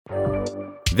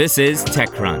This is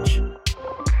TechCrunch.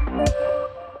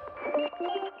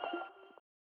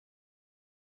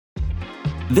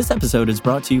 This episode is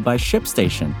brought to you by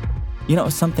ShipStation. You know,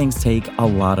 some things take a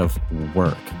lot of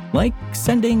work, like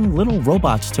sending little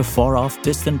robots to far-off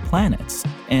distant planets.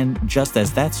 And just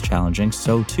as that's challenging,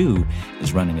 so too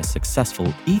is running a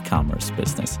successful e-commerce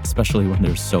business, especially when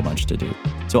there's so much to do.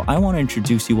 So I want to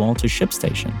introduce you all to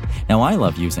ShipStation. Now, I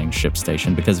love using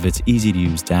ShipStation because of its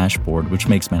easy-to-use dashboard, which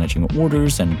makes managing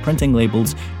orders and printing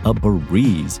labels a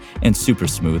breeze and super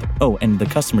smooth. Oh, and the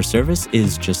customer service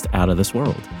is just out of this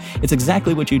world. It's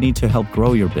exactly what you need to help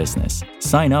grow your business.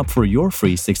 Sign up for your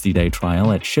free 60-day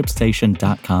trial at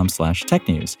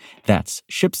shipstation.com/technews. That's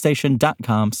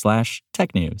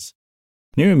shipstation.com/technews.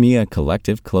 Niremia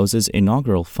Collective closes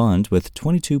inaugural fund with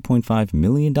 $22.5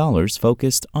 million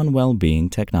focused on well-being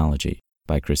technology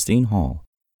by Christine Hall.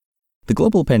 The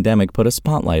global pandemic put a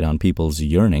spotlight on people's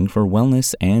yearning for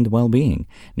wellness and well-being.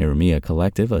 Niremia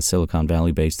Collective, a Silicon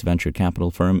Valley-based venture capital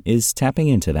firm, is tapping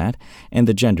into that and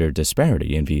the gender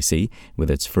disparity in VC with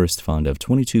its first fund of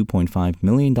 $22.5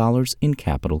 million in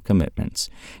capital commitments.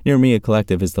 Niremia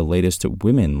Collective is the latest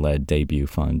women-led debut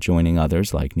fund, joining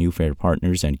others like New Fair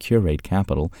Partners and Curate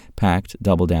Capital, Pact,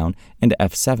 Double Down, and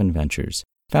F7 Ventures.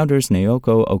 Founders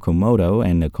Naoko Okamoto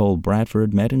and Nicole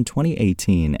Bradford met in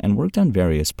 2018 and worked on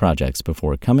various projects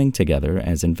before coming together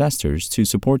as investors to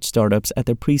support startups at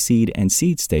the pre-seed and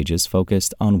seed stages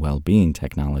focused on well-being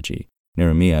technology.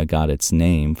 Niremia got its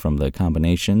name from the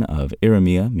combination of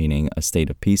Iremia, meaning a state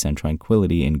of peace and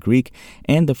tranquility in Greek,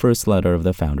 and the first letter of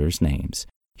the founders' names.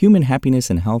 Human happiness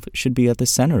and health should be at the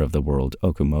center of the world,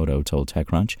 Okamoto told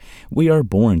TechCrunch. We are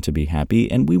born to be happy,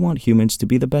 and we want humans to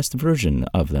be the best version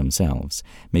of themselves.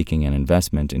 Making an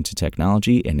investment into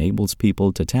technology enables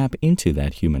people to tap into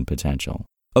that human potential.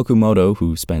 Okamoto,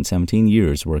 who spent 17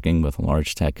 years working with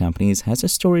large tech companies, has a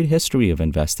storied history of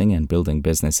investing and building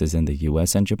businesses in the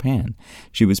U.S. and Japan.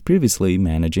 She was previously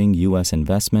managing U.S.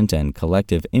 investment and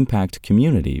collective impact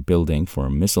community building for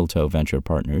Mistletoe Venture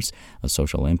Partners, a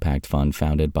social impact fund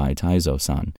founded by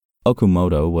Taizo-san.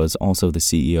 Okamoto was also the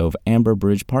CEO of Amber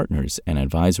Bridge Partners, an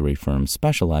advisory firm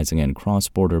specializing in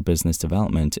cross-border business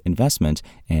development, investment,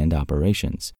 and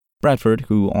operations. Bradford,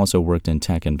 who also worked in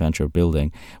tech and venture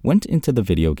building, went into the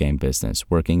video game business,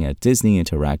 working at Disney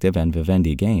Interactive and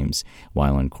Vivendi Games.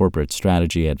 While in corporate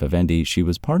strategy at Vivendi, she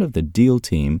was part of the deal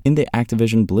team in the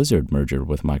Activision Blizzard merger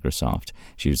with Microsoft.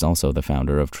 She was also the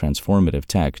founder of Transformative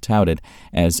Tech, touted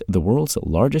as the world's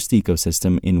largest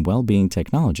ecosystem in well-being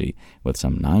technology, with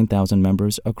some 9,000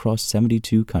 members across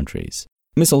 72 countries.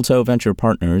 Mistletoe Venture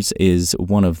Partners is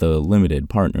one of the limited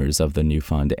partners of the new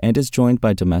fund and is joined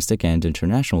by domestic and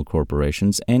international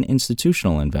corporations and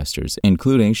institutional investors,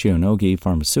 including Shionogi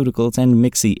Pharmaceuticals and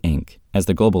Mixi Inc. As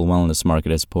the global wellness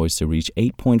market is poised to reach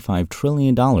 $8.5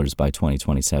 trillion by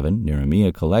 2027,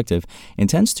 Niremia Collective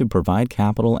intends to provide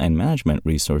capital and management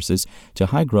resources to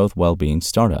high-growth well-being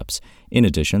startups. In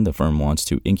addition, the firm wants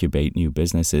to incubate new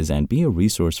businesses and be a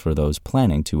resource for those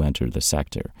planning to enter the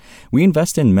sector. We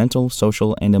invest in mental,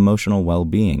 social, and emotional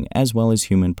well-being, as well as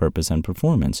human purpose and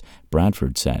performance,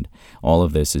 Bradford said. All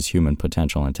of this is human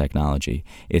potential and technology.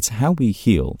 It's how we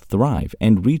heal, thrive,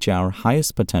 and reach our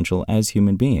highest potential as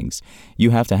human beings.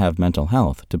 You have to have mental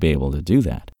health to be able to do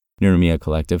that. Niremia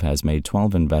Collective has made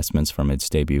 12 investments from its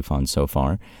debut fund so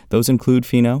far. Those include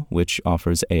Pheno, which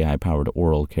offers AI-powered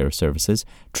oral care services,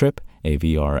 Trip, a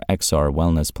VR/XR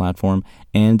wellness platform,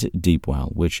 and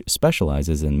Deepwell, which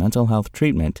specializes in mental health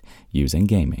treatment using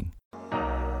gaming.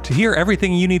 To hear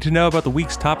everything you need to know about the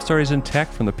week's top stories in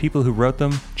tech from the people who wrote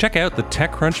them, check out the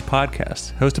TechCrunch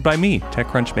podcast, hosted by me,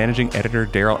 TechCrunch managing editor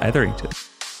Daryl Etherington.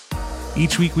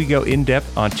 Each week we go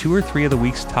in-depth on 2 or 3 of the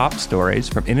week's top stories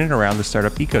from in and around the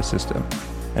startup ecosystem.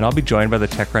 And I'll be joined by the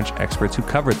TechCrunch experts who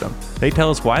covered them. They tell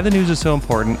us why the news is so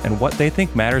important and what they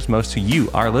think matters most to you,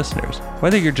 our listeners,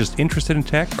 whether you're just interested in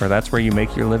tech or that's where you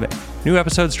make your living. New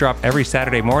episodes drop every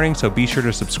Saturday morning, so be sure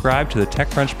to subscribe to the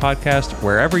TechCrunch podcast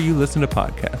wherever you listen to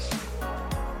podcasts.